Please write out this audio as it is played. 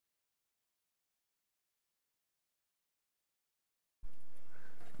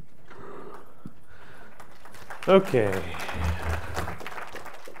Okay.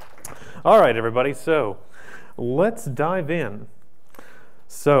 All right, everybody, so let's dive in.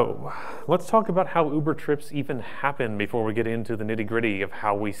 So let's talk about how Uber trips even happen before we get into the nitty-gritty of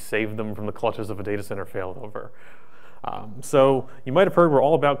how we save them from the clutches of a data center failover. So you might have heard we're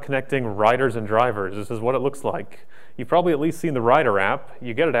all about connecting riders and drivers. This is what it looks like. You've probably at least seen the rider app.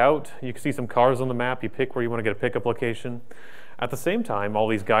 You get it out, you can see some cars on the map, you pick where you want to get a pickup location. At the same time, all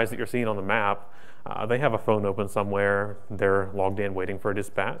these guys that you're seeing on the map, they have a phone open somewhere, they're logged in waiting for a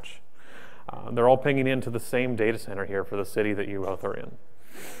dispatch. They're all pinging into the same data center here for the city that you both are in.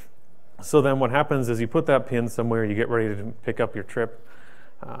 So then what happens is you put that pin somewhere, you get ready to pick up your trip,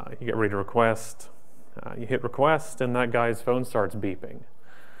 you get ready to request, you hit request, and that guy's phone starts beeping.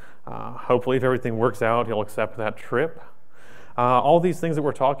 Hopefully, if everything works out, he'll accept that trip. All these things that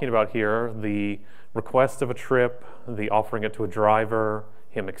we're talking about here, the request of a trip, the offering it to a driver,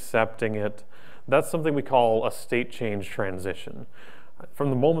 him accepting it, that's something we call a state change transition.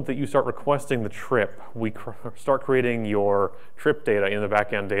 From the moment that you start requesting the trip, we start creating your trip data in the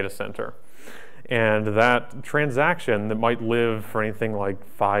backend data center. And that transaction that might live for anything like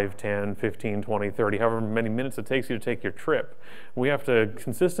 5, 10, 15, 20, 30, however many minutes it takes you to take your trip, we have to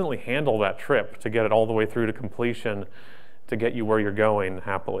consistently handle that trip to get it all the way through to completion to get you where you're going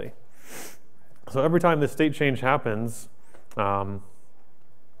happily. So every time this state change happens,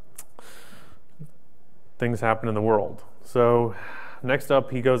 things happen in the world. So next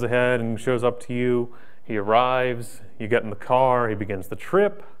up, he goes ahead and shows up to you. He arrives, you get in the car, he begins the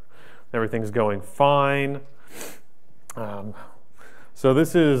trip. Everything's going fine. So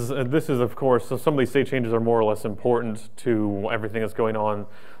this is of course, so some of these state changes are more or less important to everything that's going on.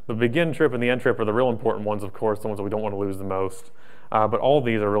 The begin trip and the end trip are the real important ones, of course, the ones that we don't want to lose the most. But all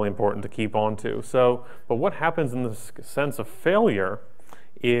these are really important to keep on to. So, but what happens in the sense of failure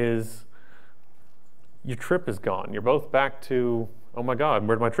is your trip is gone. You're both back to, oh my God,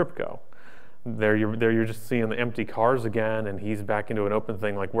 where'd my trip go? There you're just seeing the empty cars again, and he's back into an open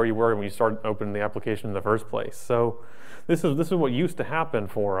thing like where you were when you started opening the application in the first place. So this is what used to happen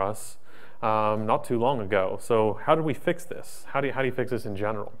for us not too long ago. So how do we fix this? How do you fix this in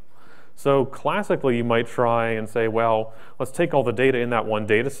general? So classically, you might try and say, well, let's take all the data in that one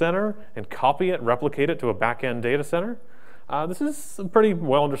data center and copy it, replicate it to a back-end data center. This is a pretty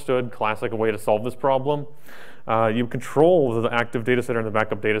well understood classic way to solve this problem. You control the active data center and the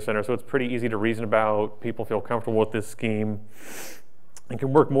backup data center, so it's pretty easy to reason about. People feel comfortable with this scheme. It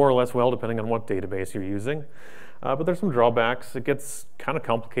can work more or less well depending on what database you're using. But there's some drawbacks. It gets kind of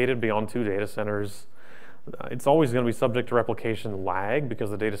complicated beyond two data centers. It's always going to be subject to replication lag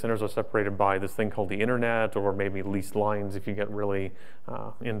because the data centers are separated by this thing called the internet, or maybe leased lines if you get really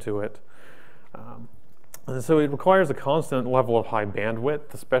into it. And so it requires a constant level of high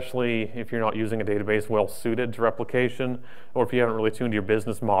bandwidth, especially if you're not using a database well suited to replication, or if you haven't really tuned your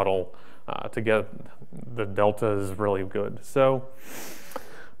business model to get the delta is really good. So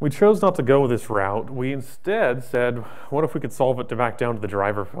we chose not to go this route. We instead said, what if we could solve it to back down to the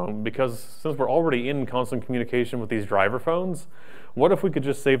driver phone? Because since we're already in constant communication with these driver phones, what if we could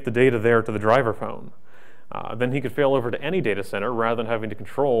just save the data there to the driver phone? Then he could fail over to any data center rather than having to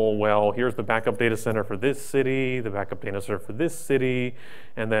control, well, here's the backup data center for this city, the backup data center for this city,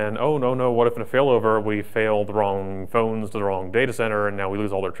 and then, oh, no, what if in a failover we fail the wrong phones to the wrong data center and now we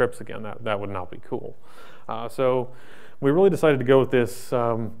lose all their trips again? That would not be cool. So we really decided to go with this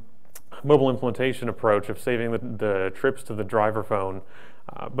mobile implementation approach of saving the trips to the driver phone.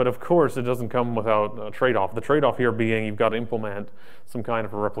 But of course, it doesn't come without a trade-off. The trade-off here being you've got to implement some kind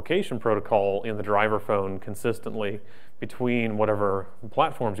of a replication protocol in the driver phone consistently between whatever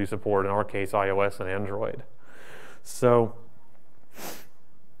platforms you support, in our case, iOS and Android. So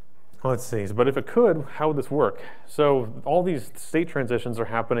let's see, but if it could, how would this work? So all these state transitions are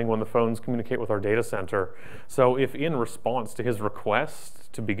happening when the phones communicate with our data center. So if in response to his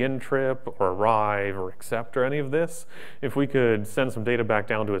request to begin trip or arrive or accept or any of this, if we could send some data back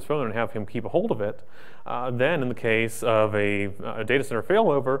down to his phone and have him keep a hold of it, then in the case of a data center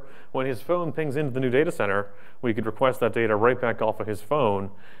failover, when his phone pings into the new data center, we could request that data right back off of his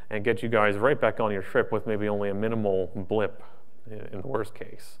phone and get you guys right back on your trip with maybe only a minimal blip in the worst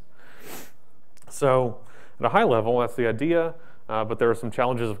case. So at a high level, that's the idea, but there are some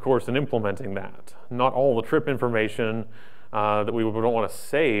challenges, of course, in implementing that. Not all the trip information that we don't want to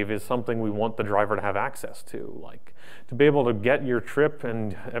save is something we want the driver to have access to. Like, to be able to get your trip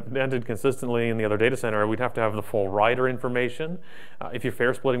and ended consistently in the other data center, we'd have to have the full rider information. If you're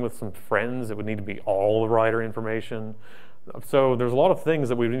fare splitting with some friends, it would need to be all the rider information. So there's a lot of things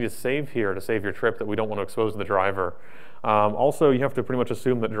that we need to save here to save your trip that we don't want to expose to the driver. Also, you have to pretty much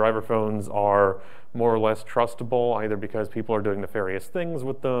assume that driver phones are more or less trustable, either because people are doing nefarious things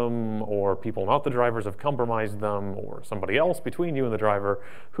with them, or people not the drivers have compromised them, or somebody else between you and the driver,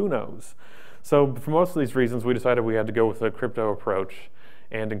 who knows. So for most of these reasons, we decided we had to go with a crypto approach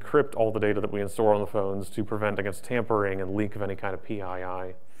and encrypt all the data that we store on the phones to prevent against tampering and leak of any kind of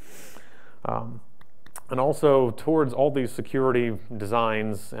PII. And also, towards all these security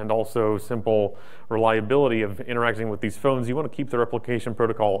designs and also simple reliability of interacting with these phones, you want to keep the replication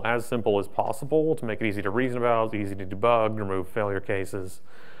protocol as simple as possible to make it easy to reason about, easy to debug, remove failure cases.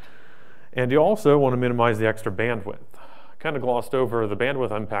 And you also want to minimize the extra bandwidth. Kind of glossed over the bandwidth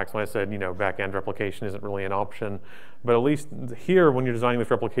impacts when I said, back-end replication isn't really an option. But at least here, when you're designing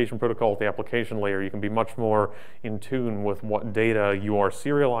this replication protocol at the application layer, you can be much more in tune with what data you are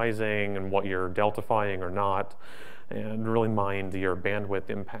serializing and what you're deltafying or not, and really mind your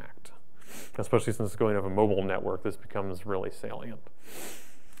bandwidth impact. Especially since it's going over a mobile network, this becomes really salient.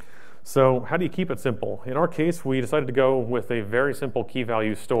 So how do you keep it simple? In our case, we decided to go with a very simple key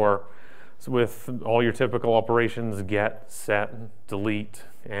value store. So with all your typical operations, get, set, delete,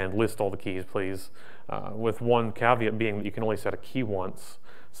 and list all the keys, please. With one caveat being that you can only set a key once,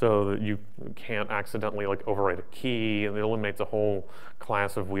 so that you can't accidentally overwrite a key, and it eliminates a whole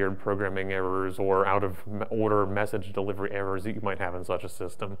class of weird programming errors or out of order message delivery errors that you might have in such a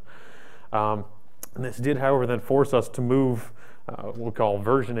system. And this did, however, then force us to move what we call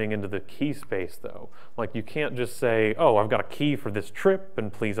versioning into the key space, though. Like, you can't just say, oh, I've got a key for this trip,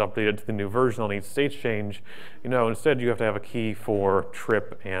 and please update it to the new version on each state change. Instead you have to have a key for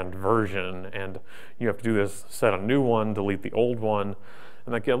trip and version, and you have to do this, set a new one, delete the old one,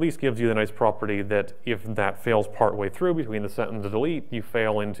 and that at least gives you the nice property that if that fails partway through between the set and the delete, you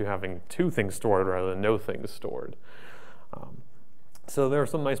fail into having two things stored rather than no things stored. So there are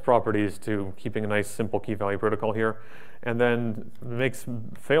some nice properties to keeping a nice simple key value protocol here, and then makes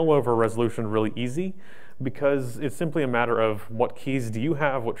failover resolution really easy because it's simply a matter of what keys do you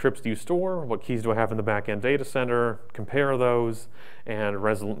have, what trips do you store, what keys do I have in the back-end data center, compare those, and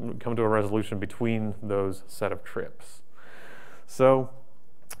come to a resolution between those set of trips. So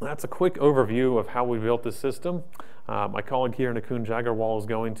that's a quick overview of how we built this system. My colleague here, Nikun Jagarwal, is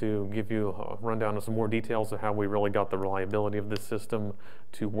going to give you a rundown of some more details of how we really got the reliability of this system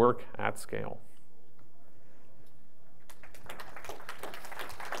to work at scale.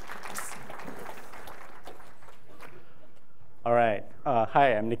 All right.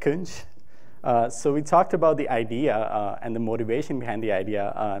 Hi, I'm Nikunj. So we talked about the idea and the motivation behind the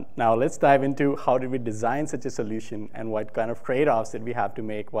idea. Now let's dive into how did we design such a solution and what kind of trade-offs did we have to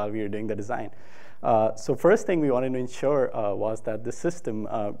make while we were doing the design. So first thing we wanted to ensure was that the system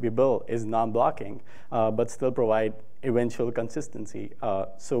we built is non-blocking, but still provide eventual consistency.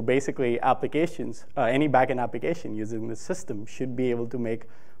 So basically applications, any backend application using the system should be able to make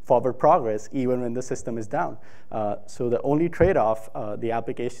forward progress even when the system is down. So the only trade-off the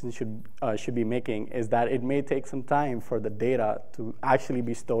application should be making is that it may take some time for the data to actually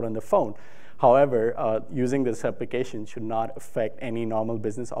be stored on the phone. However, using this application should not affect any normal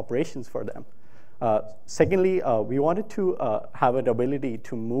business operations for them. Secondly, we wanted to have an ability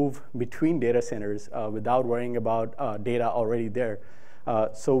to move between data centers without worrying about data already there.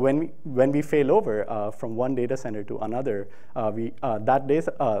 So when we fail over from one data center to another, that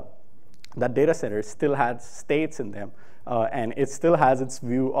data center still has states in them, and it still has its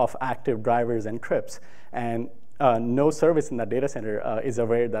view of active drivers and trips. And no service in that data center is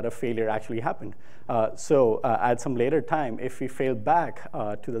aware that a failure actually happened. So at some later time, if we fail back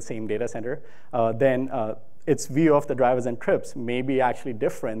to the same data center, then its view of the drivers and trips may be actually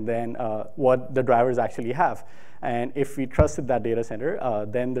different than what the drivers actually have. And if we trusted that data center,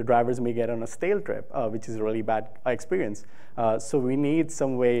 then the drivers may get on a stale trip, which is a really bad experience. So we need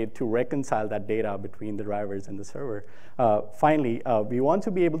some way to reconcile that data between the drivers and the server. Finally, we want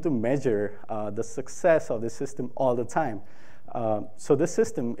to be able to measure the success of the system all the time. So this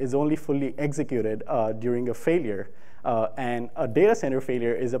system is only fully executed during a failure. And a data center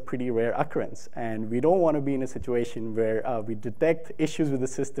failure is a pretty rare occurrence. And we don't want to be in a situation where we detect issues with the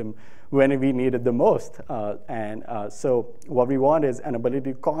system when we need it the most. So what we want is an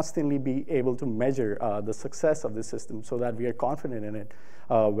ability to constantly be able to measure the success of the system so that we are confident in it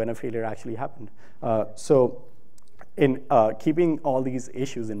when a failure actually happened. In keeping all these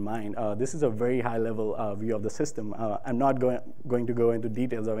issues in mind, this is a very high-level view of the system. I'm not going to go into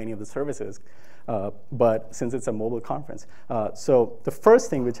details of any of the services, but since it's a mobile conference. So the first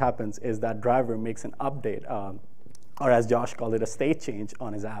thing which happens is that driver makes an update or as Josh called it, a state change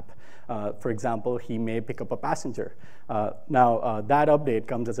on his app. For example, he may pick up a passenger. Now, that update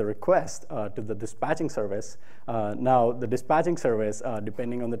comes as a request to the dispatching service. Now, the dispatching service,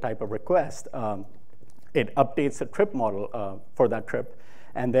 depending on the type of request, it updates the trip model for that trip,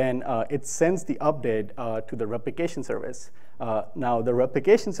 and then it sends the update to the replication service. Now, the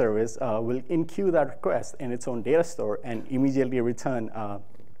replication service will enqueue that request in its own data store and immediately return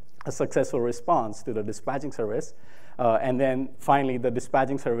a successful response to the dispatching service. And then finally, the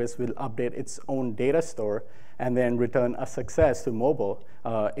dispatching service will update its own data store and then return a success to mobile.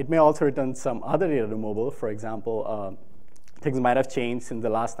 It may also return some other data to mobile. For example, things might have changed since the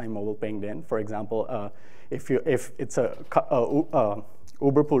last time mobile pinged in. For example, if it's a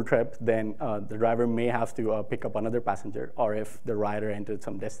Uber pool trip, then the driver may have to pick up another passenger. Or if the rider entered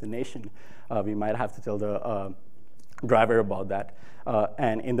some destination, we might have to tell the driver about that.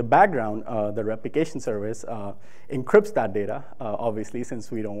 And in the background, the replication service encrypts that data, obviously,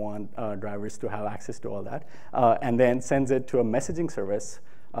 since we don't want drivers to have access to all that, and then sends it to a messaging service.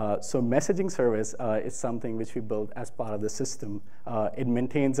 So messaging service is something which we built as part of the system. It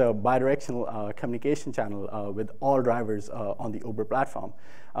maintains a bidirectional communication channel with all drivers on the Uber platform.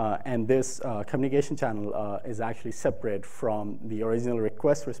 And this communication channel is actually separate from the original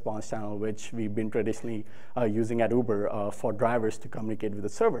request response channel, which we've been traditionally using at Uber for drivers to communicate with the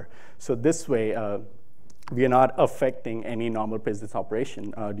server. So this way, we are not affecting any normal business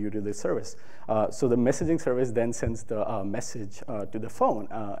operation due to this service. So the messaging service then sends the message to the phone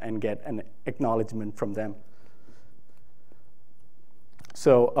and get an acknowledgement from them.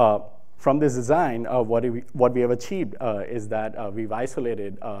 So from this design, what we have achieved is that we've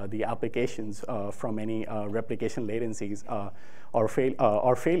isolated the applications from any replication latencies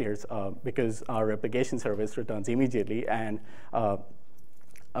or failures because our replication service returns immediately, and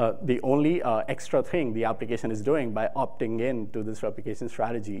the only extra thing the application is doing by opting in to this replication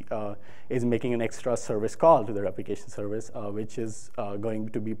strategy is making an extra service call to the replication service, which is going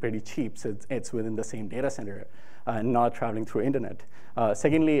to be pretty cheap since it's within the same data center and not traveling through internet.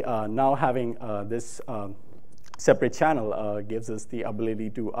 Secondly, now having this separate channel gives us the ability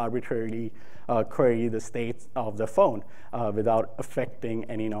to arbitrarily query the state of the phone without affecting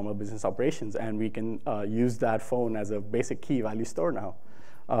any normal business operations. And we can use that phone as a basic key value store now.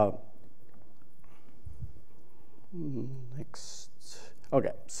 Next. OK,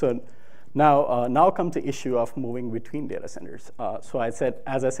 so now comes the issue of moving between data centers. So as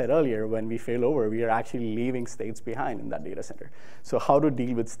I said earlier, when we fail over, we are actually leaving states behind in that data center. So how to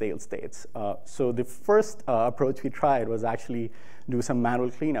deal with stale states? So the first approach we tried was actually do some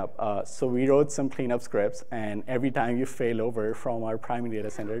manual cleanup. So we wrote some cleanup scripts, and every time you fail over from our primary data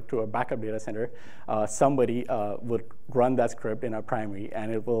center to a backup data center, somebody would run that script in our primary,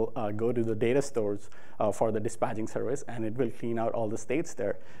 and it will go to the data stores for the dispatching service, and it will clean out all the states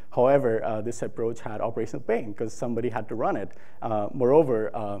there. However, this approach had operational pain because somebody had to run it.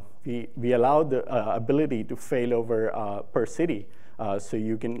 Moreover, we allowed the ability to fail over per city. So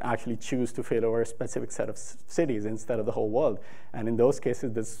you can actually choose to fail over a specific set of cities instead of the whole world. And in those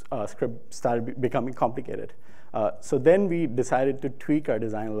cases, this script started becoming complicated. So then we decided to tweak our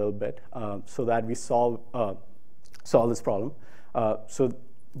design a little bit so that we solve this problem. So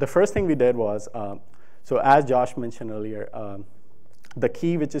the first thing we did was, so as Josh mentioned earlier, the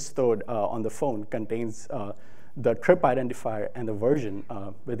key which is stored on the phone contains the trip identifier and the version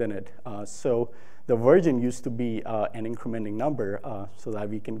within it. So the version used to be an incrementing number so that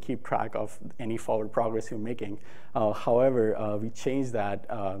we can keep track of any forward progress you're making. However, we changed that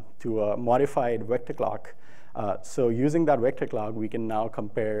to a modified vector clock. So using that vector clock, we can now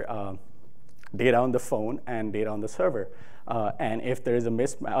compare data on the phone and data on the server. And if there is a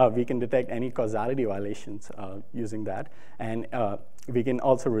mismatch, we can detect any causality violations using that. And we can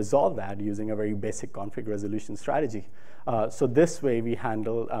also resolve that using a very basic config resolution strategy. So this way, we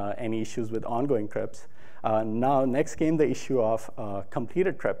handle any issues with ongoing trips. Now, next came the issue of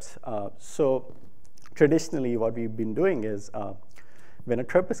completed trips. So traditionally, what we've been doing is when a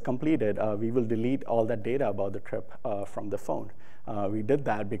trip is completed, we will delete all that data about the trip from the phone. We did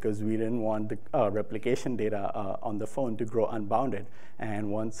that because we didn't want the replication data on the phone to grow unbounded.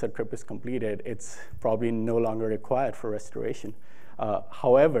 And once a trip is completed, it's probably no longer required for restoration.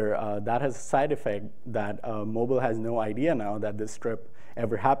 However, that has a side effect that mobile has no idea now that this trip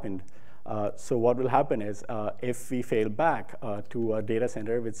ever happened. So what will happen is if we fail back to a data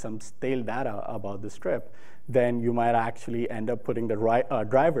center with some stale data about this trip, then you might actually end up putting the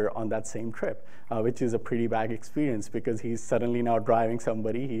driver on that same trip, which is a pretty bad experience because he's suddenly now driving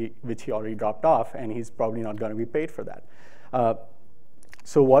somebody which he already dropped off, and he's probably not going to be paid for that.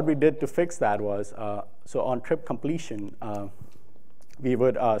 So what we did to fix that was, so on trip completion, we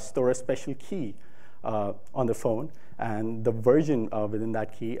would store a special key on the phone, and the version within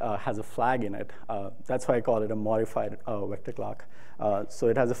that key has a flag in it. That's why I call it a modified vector clock. So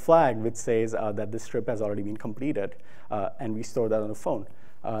it has a flag which says that this trip has already been completed, and we store that on the phone.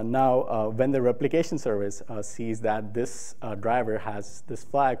 Now, when the replication service sees that this driver has this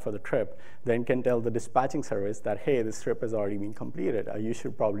flag for the trip, then can tell the dispatching service that, hey, this trip has already been completed. You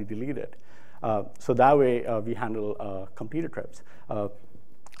should probably delete it. So that way, we handle completed trips.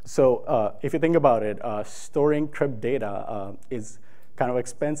 So if you think about it, storing trip data is kind of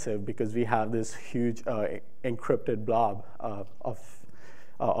expensive because we have this huge encrypted blob of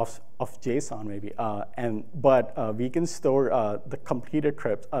JSON maybe, but we can store the completed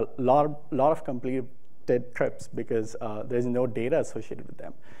trips, a lot of completed trips because there's no data associated with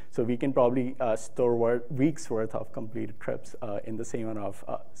them. So we can probably store weeks worth of completed trips in the same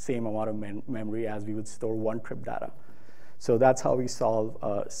amount of memory as we would store one trip data. So that's how we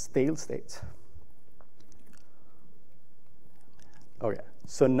solve stale states. Okay,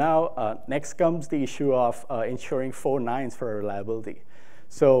 so now next comes the issue of ensuring 4 nines for reliability.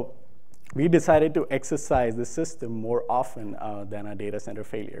 So we decided to exercise the system more often than a data center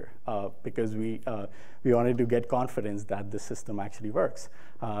failure because we wanted to get confidence that the system actually works.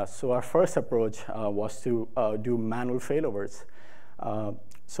 So our first approach was to do manual failovers.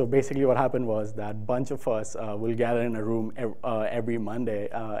 So basically what happened was that a bunch of us will gather in a room every Monday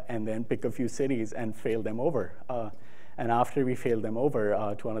and then pick a few cities and fail them over. And after we fail them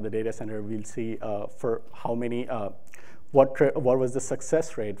over to another data center, we'll see for how many, what was the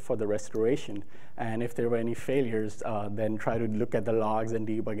success rate for the restoration. And if there were any failures, then try to look at the logs and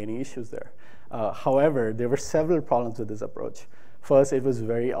debug any issues there. However, there were several problems with this approach. First, it was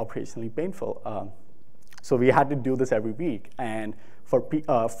very operationally painful. So we had to do this every week. And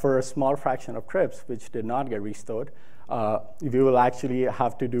for a small fraction of trips, which did not get restored, we will actually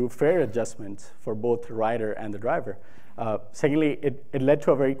have to do fare adjustments for both the rider and the driver. Secondly, it led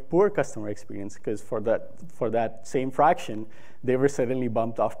to a very poor customer experience because for that same fraction, they were suddenly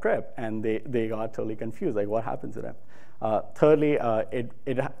bumped off trip and they got totally confused, like what happened to them? Thirdly,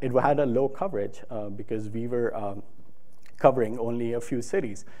 it had a low coverage because we were covering only a few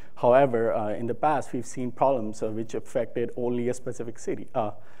cities. However, in the past, we've seen problems which affected only a specific city.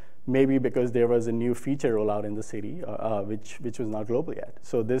 Maybe because there was a new feature rollout in the city, which was not global yet.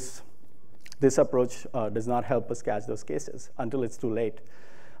 So this approach does not help us catch those cases until it's too late.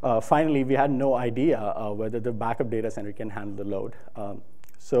 Finally, we had no idea whether the backup data center can handle the load.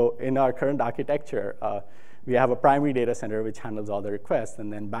 So in our current architecture, we have a primary data center which handles all the requests,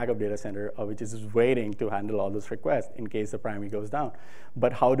 and then backup data center which is waiting to handle all those requests in case the primary goes down.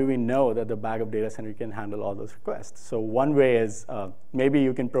 But how do we know that the backup data center can handle all those requests? So one way is maybe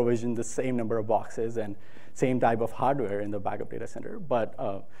you can provision the same number of boxes and same type of hardware in the backup data center, but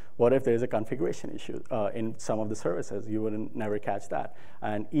what if there's a configuration issue in some of the services? You wouldn't never catch that.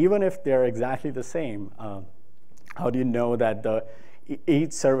 And even if they're exactly the same, how do you know that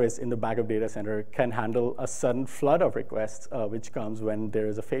each service in the backup data center can handle a sudden flood of requests, which comes when there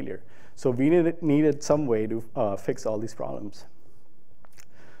is a failure? So we needed some way to fix all these problems.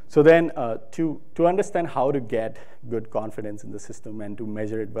 So then to understand how to get good confidence in the system and to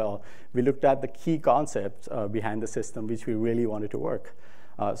measure it well, we looked at the key concepts behind the system which we really wanted to work.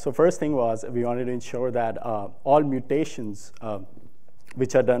 So first thing was we wanted to ensure that all mutations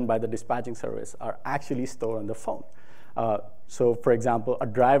which are done by the dispatching service are actually stored on the phone. So for example, a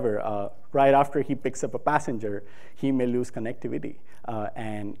driver, right after he picks up a passenger, he may lose connectivity.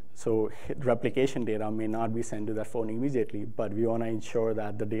 And so replication data may not be sent to that phone immediately, but we want to ensure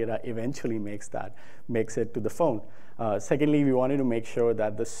that the data eventually makes it to the phone. Secondly, we wanted to make sure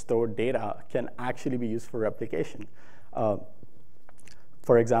that the stored data can actually be used for replication.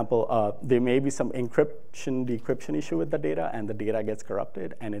 For example, there may be some encryption, decryption issue with the data, and the data gets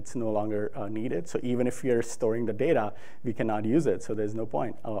corrupted, and it's no longer needed. So even if you're storing the data, we cannot use it, so there's no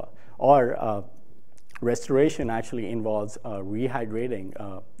point. Or restoration actually involves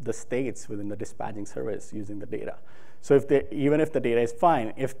rehydrating the states within the dispatching service using the data. So even if the data is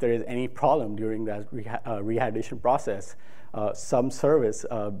fine, if there is any problem during that rehydration process, some service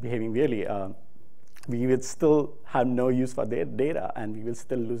behaving weirdly, we would still have no use for their data, and we will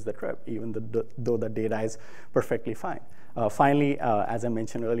still lose the trip, even though the data is perfectly fine. Finally, as I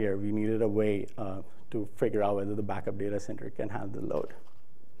mentioned earlier, we needed a way to figure out whether the backup data center can handle the load.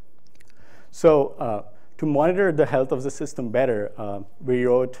 So to monitor the health of the system better, we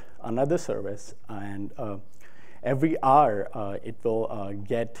wrote another service, and every hour it will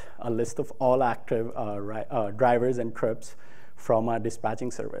get a list of all active drivers and trips from our dispatching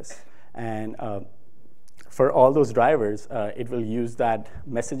service. And for all those drivers, it will use that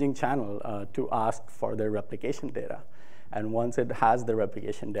messaging channel to ask for their replication data. And once it has the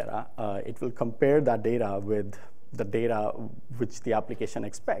replication data, it will compare that data with the data which the application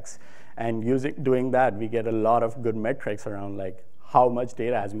expects. And doing that, we get a lot of good metrics around like how much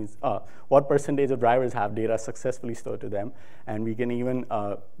data has been, what percentage of drivers have data successfully stored to them. And we can even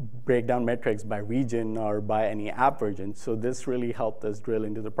break down metrics by region or by any app version. So this really helped us drill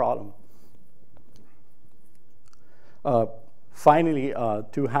into the problem. Finally,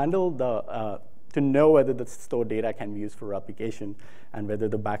 to handle to know whether the stored data can be used for replication and whether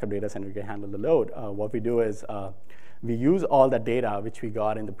the backup data center can handle the load, what we do is we use all that data which we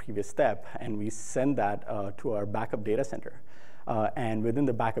got in the previous step, and we send that to our backup data center. And within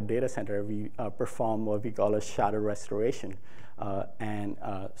the backup data center, we perform what we call a shadow restoration.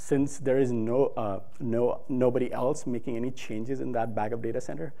 Since there is nobody else making any changes in that backup data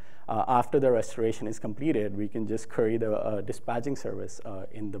center, after the restoration is completed, we can just query the dispatching service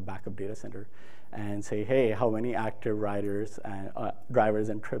in the backup data center and say, hey, how many active riders and drivers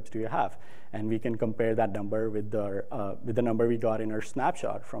and trips do you have? And we can compare that number with the number we got in our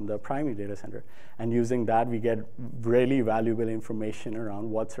snapshot from the primary data center. And using that, we get really valuable information around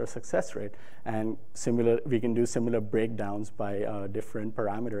what's our success rate. And we can do similar breakdowns by different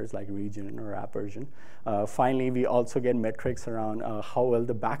parameters like region or app version. Finally, we also get metrics around how well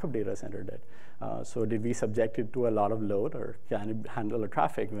the backup data center did. So did we subject it to a lot of load, or can it handle the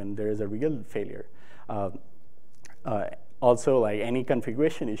traffic when there is a real failure? Also, like any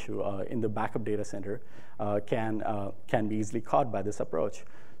configuration issue in the backup data center can be easily caught by this approach.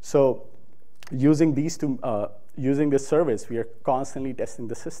 So using these two, using this service, we are constantly testing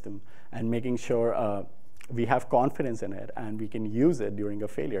the system and making sure we have confidence in it and we can use it during a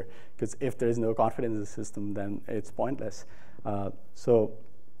failure. Because if there is no confidence in the system, then it's pointless. So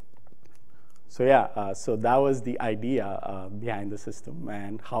that was the idea behind the system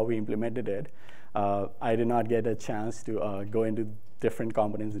and how we implemented it. I did not get a chance to go into different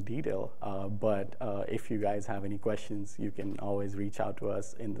components in detail, but if you guys have any questions, you can always reach out to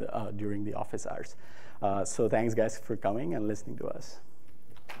us during the office hours. So thanks, guys, for coming and listening to us.